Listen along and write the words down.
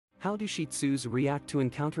How do Shih Tzus react to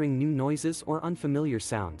encountering new noises or unfamiliar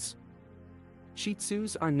sounds? Shih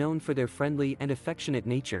Tzus are known for their friendly and affectionate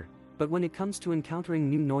nature, but when it comes to encountering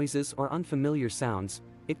new noises or unfamiliar sounds,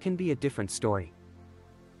 it can be a different story.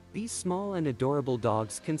 These small and adorable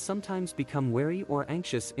dogs can sometimes become wary or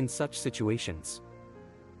anxious in such situations.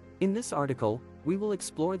 In this article, we will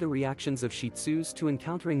explore the reactions of Shih Tzus to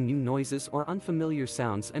encountering new noises or unfamiliar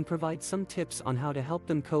sounds and provide some tips on how to help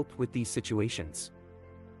them cope with these situations.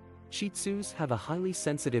 Shih Tzus have a highly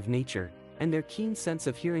sensitive nature, and their keen sense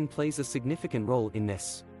of hearing plays a significant role in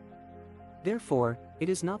this. Therefore, it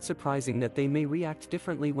is not surprising that they may react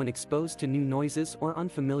differently when exposed to new noises or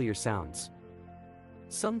unfamiliar sounds.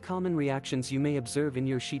 Some common reactions you may observe in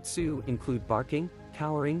your Shih Tzu include barking,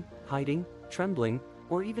 cowering, hiding, trembling,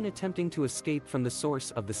 or even attempting to escape from the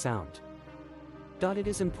source of the sound. It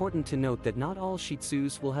is important to note that not all Shih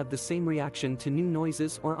Tzus will have the same reaction to new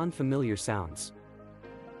noises or unfamiliar sounds.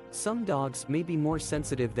 Some dogs may be more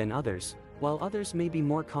sensitive than others, while others may be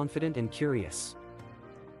more confident and curious.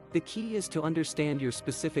 The key is to understand your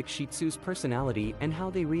specific Shih Tzu's personality and how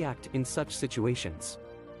they react in such situations.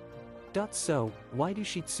 So, why do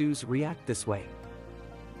Shih Tzus react this way?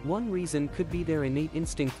 One reason could be their innate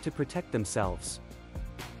instinct to protect themselves.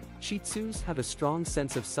 Shih Tzus have a strong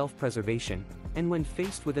sense of self-preservation, and when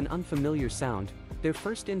faced with an unfamiliar sound, their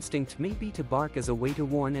first instinct may be to bark as a way to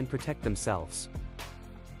warn and protect themselves.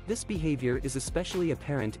 This behavior is especially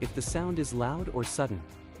apparent if the sound is loud or sudden.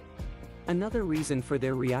 Another reason for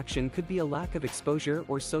their reaction could be a lack of exposure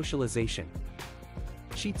or socialization.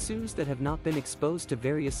 Shih Tzus that have not been exposed to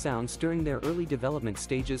various sounds during their early development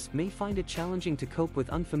stages may find it challenging to cope with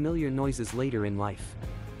unfamiliar noises later in life.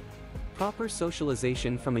 Proper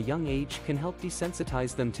socialization from a young age can help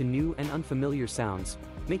desensitize them to new and unfamiliar sounds,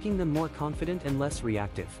 making them more confident and less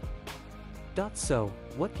reactive. So,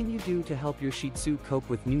 what can you do to help your Shih Tzu cope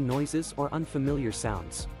with new noises or unfamiliar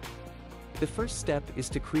sounds? The first step is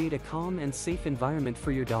to create a calm and safe environment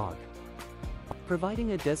for your dog.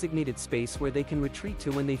 Providing a designated space where they can retreat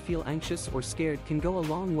to when they feel anxious or scared can go a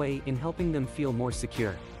long way in helping them feel more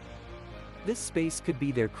secure. This space could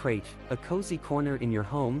be their crate, a cozy corner in your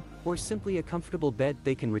home, or simply a comfortable bed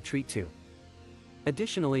they can retreat to.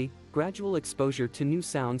 Additionally, gradual exposure to new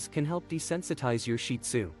sounds can help desensitize your Shih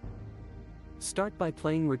Tzu. Start by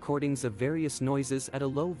playing recordings of various noises at a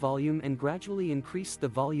low volume and gradually increase the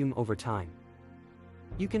volume over time.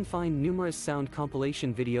 You can find numerous sound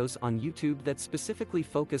compilation videos on YouTube that specifically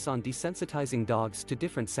focus on desensitizing dogs to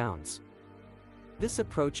different sounds. This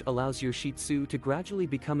approach allows your Shih Tzu to gradually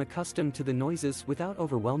become accustomed to the noises without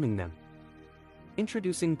overwhelming them.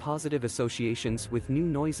 Introducing positive associations with new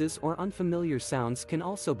noises or unfamiliar sounds can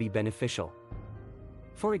also be beneficial.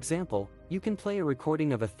 For example, you can play a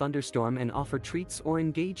recording of a thunderstorm and offer treats or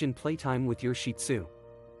engage in playtime with your Shih Tzu.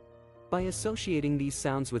 By associating these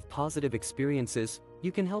sounds with positive experiences,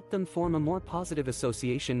 you can help them form a more positive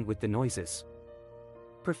association with the noises.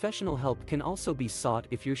 Professional help can also be sought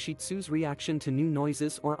if your Shih Tzu's reaction to new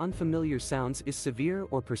noises or unfamiliar sounds is severe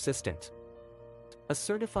or persistent. A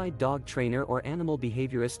certified dog trainer or animal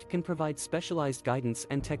behaviorist can provide specialized guidance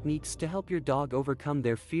and techniques to help your dog overcome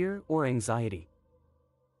their fear or anxiety.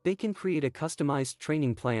 They can create a customized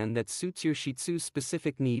training plan that suits your Shih Tzu's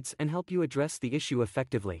specific needs and help you address the issue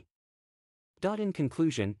effectively. In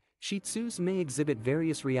conclusion, Shih Tzus may exhibit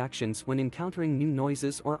various reactions when encountering new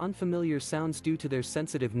noises or unfamiliar sounds due to their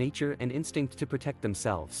sensitive nature and instinct to protect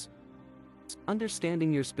themselves.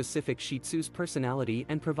 Understanding your specific Shih Tzu's personality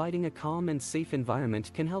and providing a calm and safe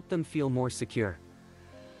environment can help them feel more secure.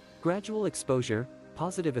 Gradual exposure,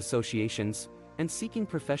 positive associations, and seeking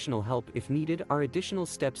professional help if needed are additional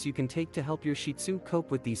steps you can take to help your Shih Tzu cope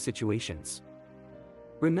with these situations.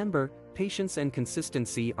 Remember, patience and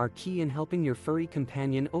consistency are key in helping your furry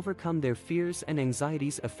companion overcome their fears and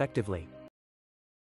anxieties effectively.